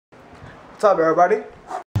What's up, everybody?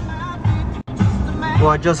 Well,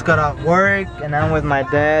 I just got off work and I'm with my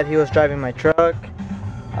dad. He was driving my truck.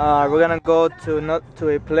 We're gonna go to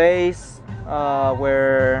a place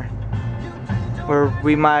where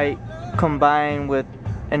we might combine with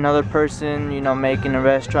another person, you know, making a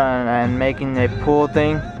restaurant and making a pool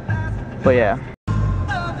thing. But yeah.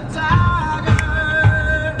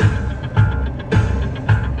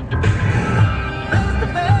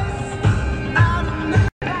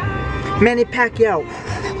 Manny Pacquiao.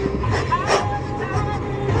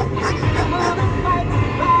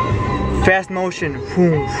 Fast motion.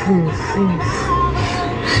 Vroom, vroom, vroom.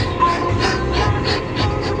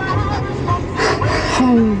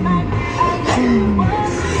 Vroom, vroom.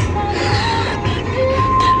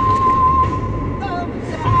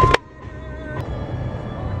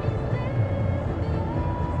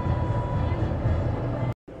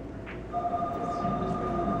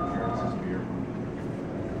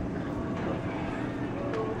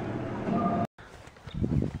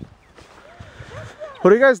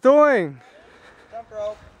 What are you guys doing? Jump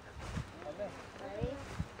rope. Ready?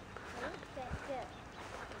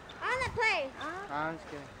 On the play. I'm just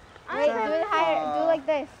kidding. Wait, do it higher. Do like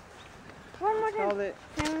this. One more time. Hold it.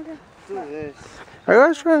 Do this. Are you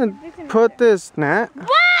guys trying to put this net?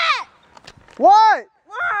 What? What?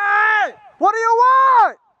 What? What do you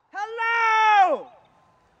want? Hello!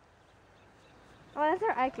 Oh, that's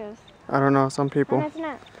our Icos. I don't know, some people. Oh, that's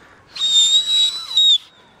not.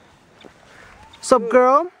 What's up,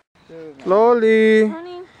 girl? Dude, Loli.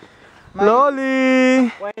 Honey.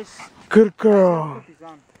 Loli. Where's Good girl. cookies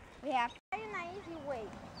on? Yeah. Very nice. You wait.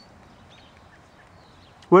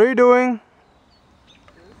 What are you doing?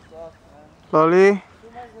 Loli.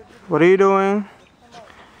 What are you doing?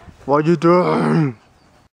 What are you doing?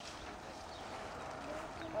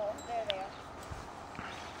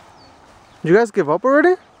 Did you guys give up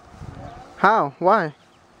already? How? Why?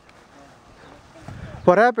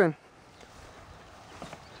 What happened?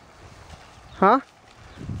 Huh?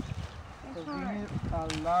 Because we need a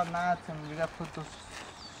lot of mats and we gotta put those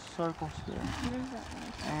circles here.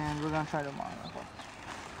 And we're gonna try tomorrow.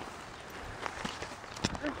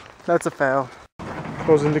 That's a fail.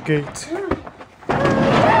 Closing the gate.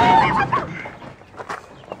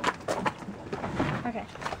 Okay.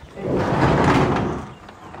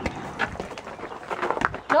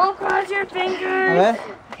 Don't cross your fingers. Okay?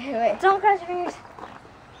 Okay, wait. Don't cross your fingers.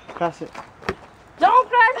 Cross it. Don't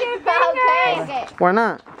cross your fingers. Okay. Why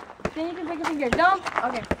not? Then you can pick your finger. Don't.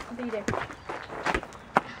 Okay. I'll be there.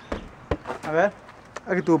 Okay? I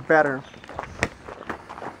could do it better.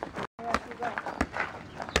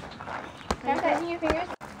 Can I touch your fingers?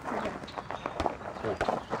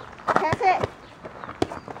 That's it.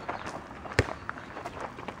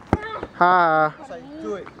 Ha. So you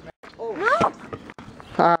do it. Oh. No.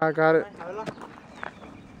 Ha, I got it.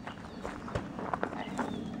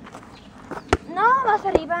 No, más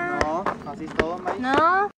arriba. No, así es todo, maíz.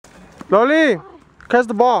 No. Loli, catch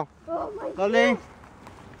the ball. Oh my Loli.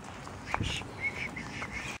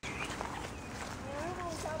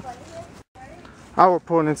 I will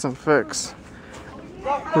put in some fix.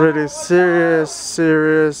 Really serious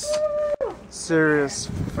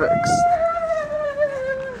fix.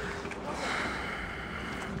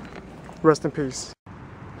 Rest in peace.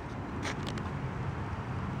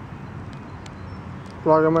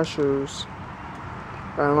 Vlog on my shoes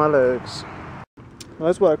and my legs.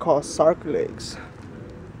 That's what I call sark legs.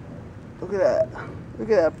 Look at that. Look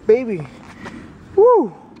at that baby.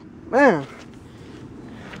 Woo! Man.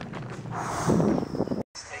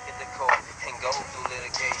 Take it to court and go through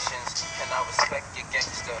litigations. And I respect your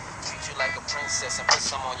gangster. Treat you like a princess and put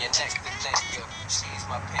some on your neck to thank you. She's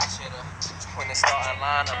my pinch hitter. When the starting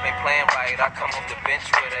lineup ain't playing right, I come off the bench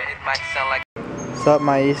with her. It might sound like. What's up,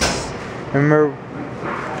 maíz? Remember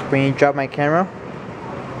when you dropped my camera?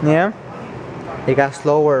 Yeah? It got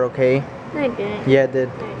slower, okay? I didn't. Yeah, it did.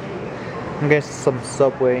 I'm getting some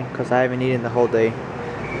Subway because I haven't eaten the whole day.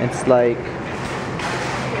 It's like,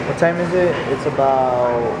 what time is it? It's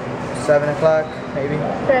about 7 o'clock, maybe.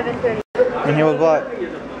 7:30. And he was what?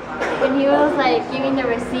 When he was like giving the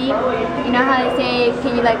receipt, you know how they say,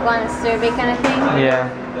 can you like go on a survey kind of thing? Yeah.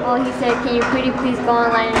 Well, he said, can you pretty please go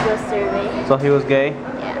online and do a survey? So he was gay?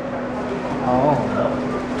 Yeah. Oh.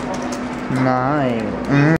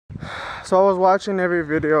 Nice. So I was watching every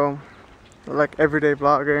video, like Everyday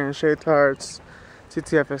Vlogger and Shade Tarts,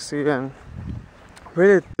 TTFSC, and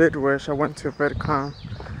really did wish I went to VidCon.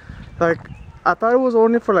 Like, I thought it was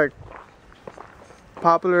only for like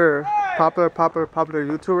popular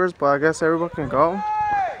YouTubers, but I guess everyone can go.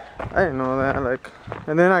 I didn't know that. Like,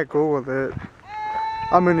 and then I googled it.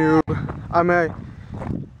 I'm a noob. I'm a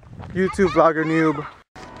YouTube vlogger noob.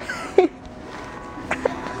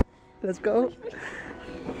 Let's go.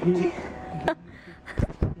 Get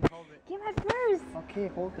my purse. Okay,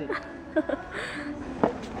 hold it.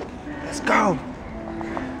 Let's go.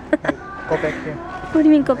 Go back here. What do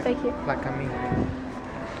you mean go back here? Like a mí.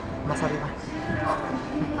 Más arriba.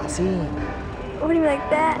 Así. What do you mean like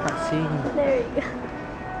that? Así. There you go.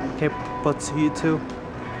 Okay, but to you too.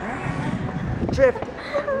 Drift.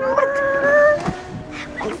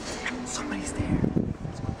 Somebody's there.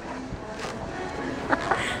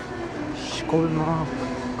 Shh, go now.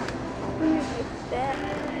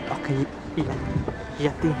 Okay, y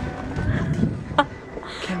a ti.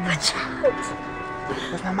 Okay, watch out.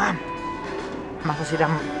 Where's my mom? Vamos a ir a...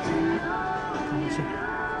 Vamos a ir.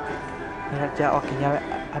 Mira, ya, ok, ya ve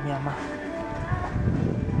a mi mamá.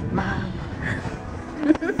 Mom.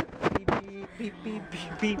 Beep, beep,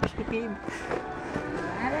 beep, beep, beep, beep.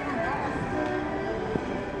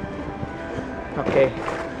 Okay,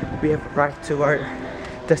 we have arrived to our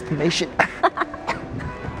destination.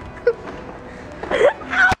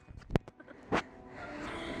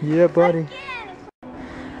 Yeah, buddy.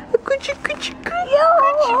 Coochie, coochie, coochie,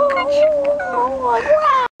 coochie,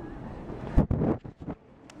 coochie.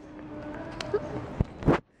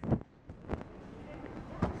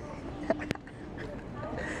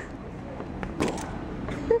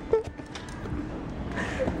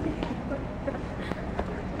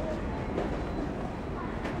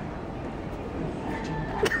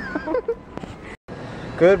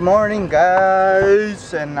 Good morning,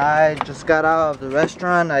 guys, and I just got out of the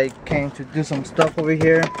restaurant. I came to do some stuff over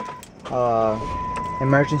here,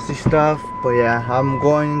 emergency stuff. But yeah, I'm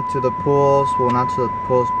going to the pools. Well, not to the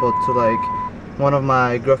pools, but to like one of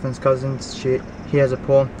my girlfriend's cousins. He has a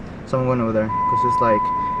pool, so I'm going over there because it's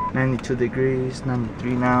like 92 degrees,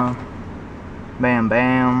 93 now. Bam,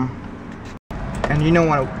 bam. And you know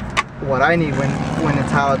what I need when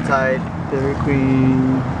it's outside? Dairy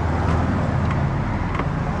Queen.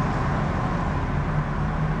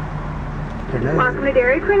 Welcome to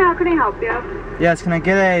Dairy Queen, how can I help you? Yes, can I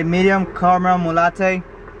get a medium caramel latte?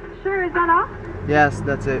 Sure, is that all? Yes,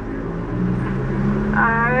 that's it.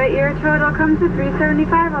 Alright, your total comes to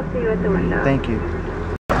 $3.75. I'll see you at the window. Thank you.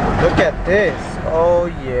 Look at this. Oh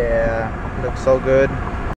yeah, looks so good.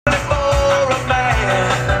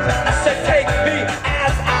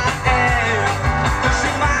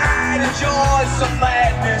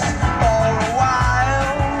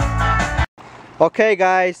 Okay,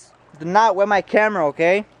 guys. Do not wet my camera,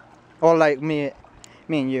 okay? Or like me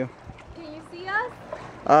and you. Can you see us?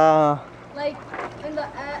 Like In the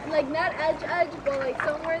like not edge, but like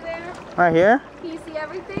somewhere there. Right here? Can you see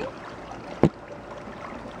everything?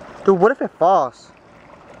 Dude, what if it falls?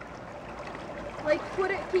 Like can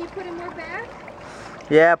you put it more back?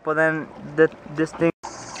 Yeah, but then this thing.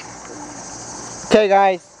 Okay,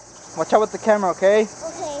 guys, watch out with the camera, okay? Okay.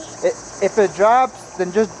 If it drops,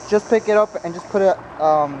 then just pick it up and just put it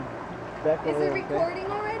back Is over it there, recording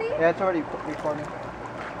already? Yeah, it's already recording.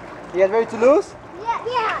 You guys ready to lose?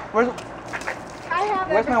 Yeah. Where's I have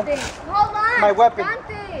Where's my- everything. Hold on. my weapon?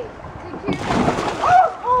 Dante.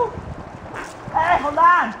 Hey, hold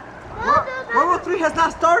on! World War 3 has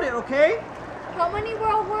not started, okay? How many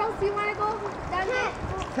worlds do you want to go? Dante?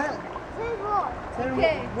 10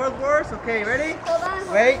 Okay. world wars. Okay, ready? Hold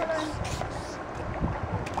on. Wait. Hold on.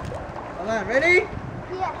 Hold on, ready?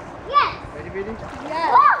 Yes. Ready?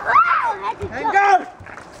 Yes. And go!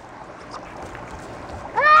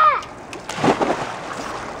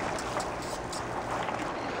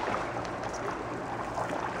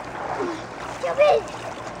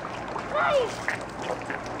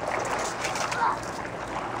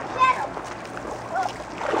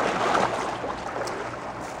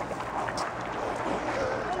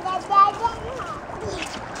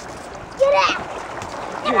 Get out!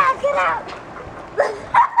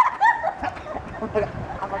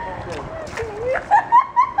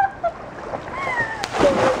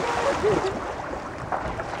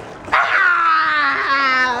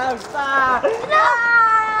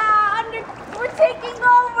 We're taking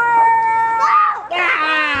over!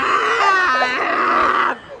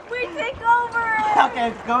 We take over!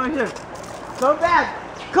 Okay, go in here. Come back!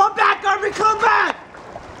 Come back, Arby! Come back!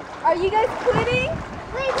 Are you guys quitting?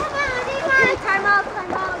 Wait, come on, Okay, time out.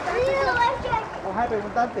 What happened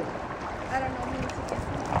with Dante? I don't know.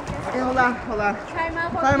 Okay, hold on. Time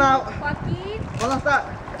out. Time out. Joaquin, Hold on,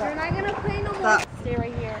 stop. we're not gonna play no more. Stop. Stay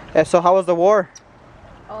right here. Yeah, so how was the war?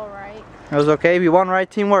 All right. It was okay. We won, right?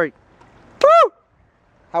 Teamwork. Woo!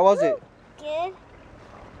 How was it? Good.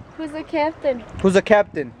 Who's the captain? Who's the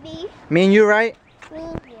captain? Me. Me and you, right? Me.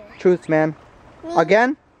 Truth, man. Me.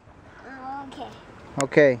 Again? Okay.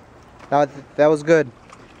 Okay. That was good.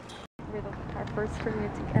 Our first premiere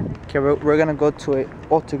together. Okay, we're gonna go to it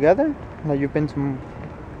all together. Now you've been to.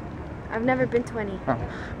 I've never been to any. Oh,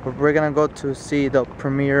 but we're gonna go to see the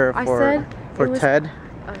premiere for Ted.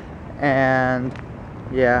 Oh. And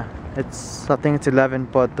yeah, I think it's 11,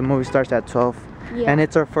 but the movie starts at 12. Yeah. And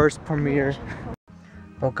it's our first premiere.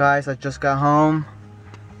 Well guys, I just got home.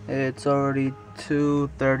 It's already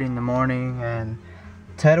 2:30 in the morning, and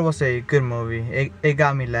Ted was a good movie. It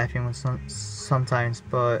got me laughing sometimes,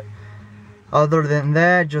 but other than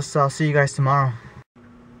that, just I'll see you guys tomorrow.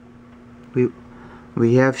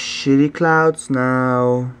 We have shitty clouds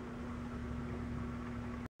now.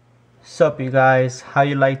 Sup you guys, how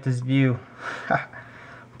you like this view?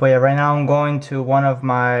 But yeah, right now I'm going to one of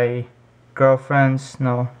my girlfriends,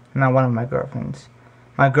 no, not one of my girlfriends,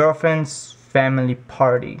 my girlfriend's family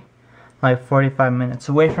party, like 45 minutes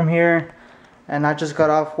away from here. And I just got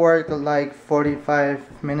off work like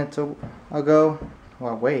 45 minutes ago.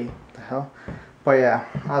 Well, wait, what the hell? But yeah,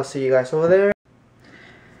 I'll see you guys over there.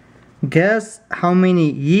 Guess how many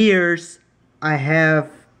years I have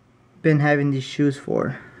been having these shoes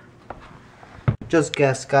for? Just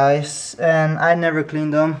guess, guys. And I never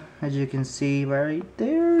cleaned them, as you can see right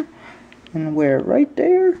there. And where? Right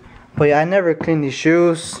there. But yeah, I never cleaned these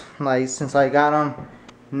shoes. Like, since I got them,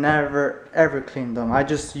 never ever cleaned them. I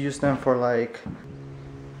just use them for like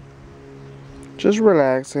just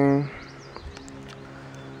relaxing.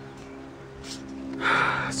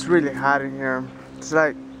 It's really hot in here. It's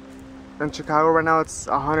like in Chicago right now, it's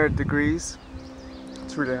 100 degrees.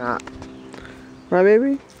 It's really hot. Right,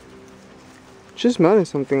 baby? She's smelling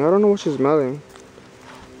something. I don't know what she's smelling.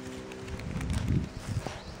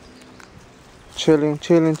 Chilling,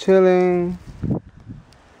 chilling, chilling.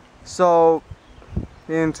 So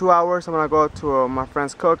in 2 hours, I'm gonna go to my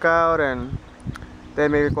friend's cookout, and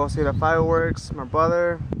then maybe go see the fireworks. My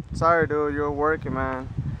brother, sorry dude, you're working, man.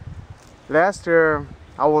 Last year,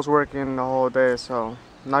 I was working the whole day, so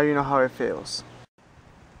now you know how it feels.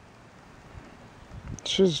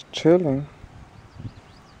 She's chilling.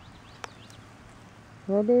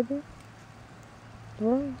 What, baby?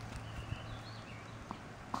 What?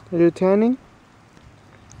 Are you tanning?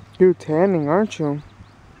 You're tanning, aren't you?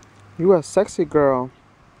 You a sexy girl.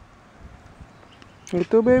 You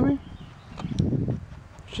too, baby?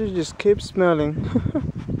 She just keeps smelling.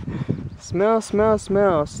 Smell, smell,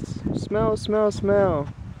 smell. Smell, smell, smell.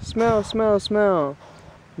 Smell, smell, smell.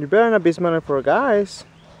 You better not be smelling for guys.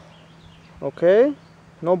 Okay?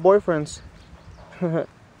 No boyfriends. You're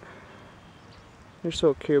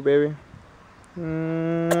so cute, baby.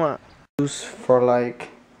 Mwah. For like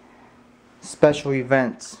special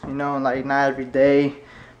events, you know, like not every day,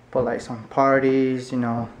 but like some parties, you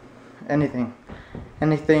know, anything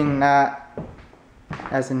not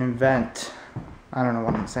as an event. I don't know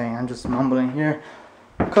what I'm saying. I'm just mumbling here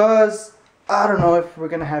because I don't know if we're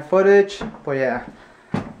gonna have footage, but yeah,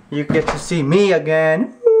 you get to see me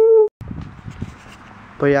again.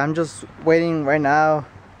 But yeah, I'm just waiting right now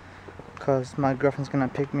because my girlfriend's gonna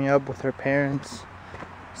pick me up with her parents.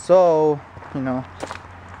 So, you know,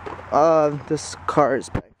 this car is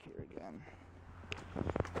back here again.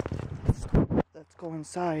 Let's go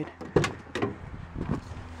inside.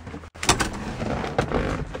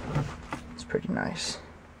 It's pretty nice.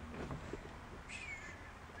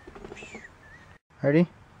 Ready?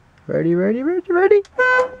 Ready, ready, ready, ready?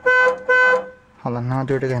 Hold on, now I'll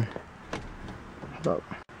do it again. Hold up.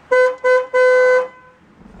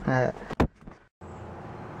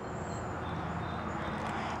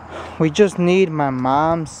 We just need my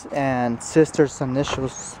mom's and sister's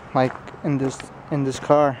initials, like in this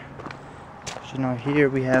car. You know, here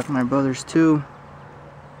we have my brother's too,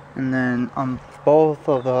 and then on both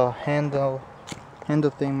of the handle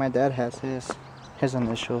thing, my dad has his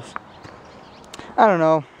initials. I don't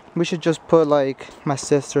know. We should just put like my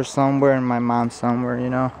sister somewhere and my mom somewhere, you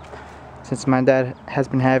know, since my dad has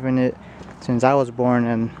been having it since I was born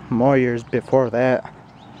and more years before that.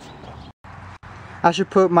 I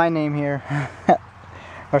should put my name here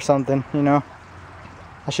or something, you know.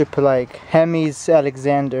 I should put like Hemi's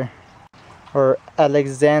Alexander or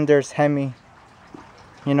Alexander's Hemi,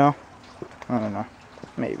 you know. I don't know,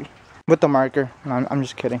 maybe with the marker. No, I'm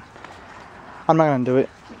just kidding. I'm not gonna do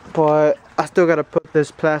it, but I still gotta put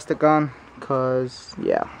this plastic on because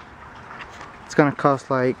yeah, it's gonna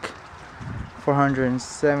cost like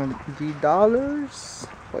 $470.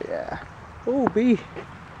 But yeah, ooh, B.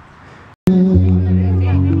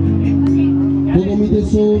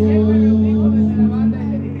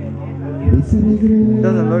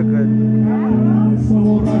 Doesn't look good.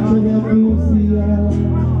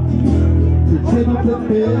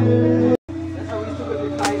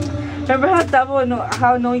 Remember how Tavo,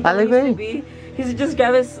 how knowing I like Tavo used to it. be? He used to just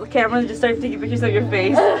grab his camera and just start taking pictures of your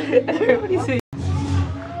face. Everybody's saying,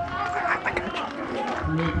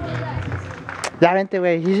 Ya vente,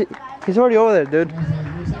 güey. He's already over there, dude.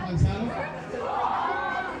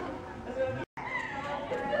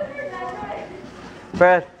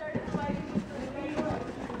 Fred.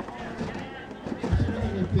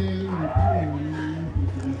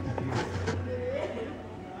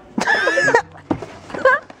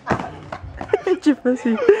 Your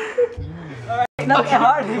pussy. not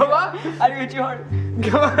hard. Come on. I'll hit you hard.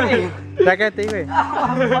 Come on. Sácate, güey.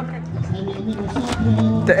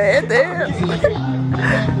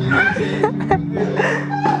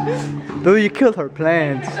 Dude, you killed her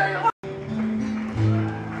plants.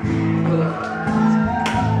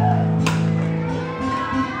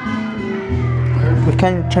 We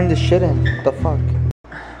can't turn this shit in. What the fuck?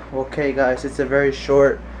 Okay, guys, it's a very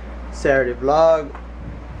short Saturday vlog.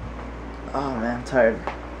 Oh man, I'm tired.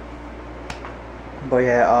 But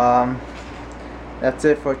yeah, that's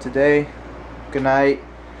it for today. Good night.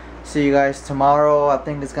 See you guys tomorrow. I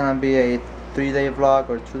think it's gonna be a 3-day vlog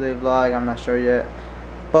or 2-day vlog. I'm not sure yet.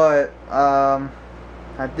 But I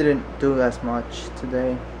didn't do as much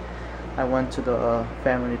today. I went to the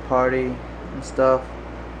family party and stuff.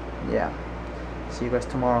 Yeah. See you guys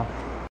tomorrow.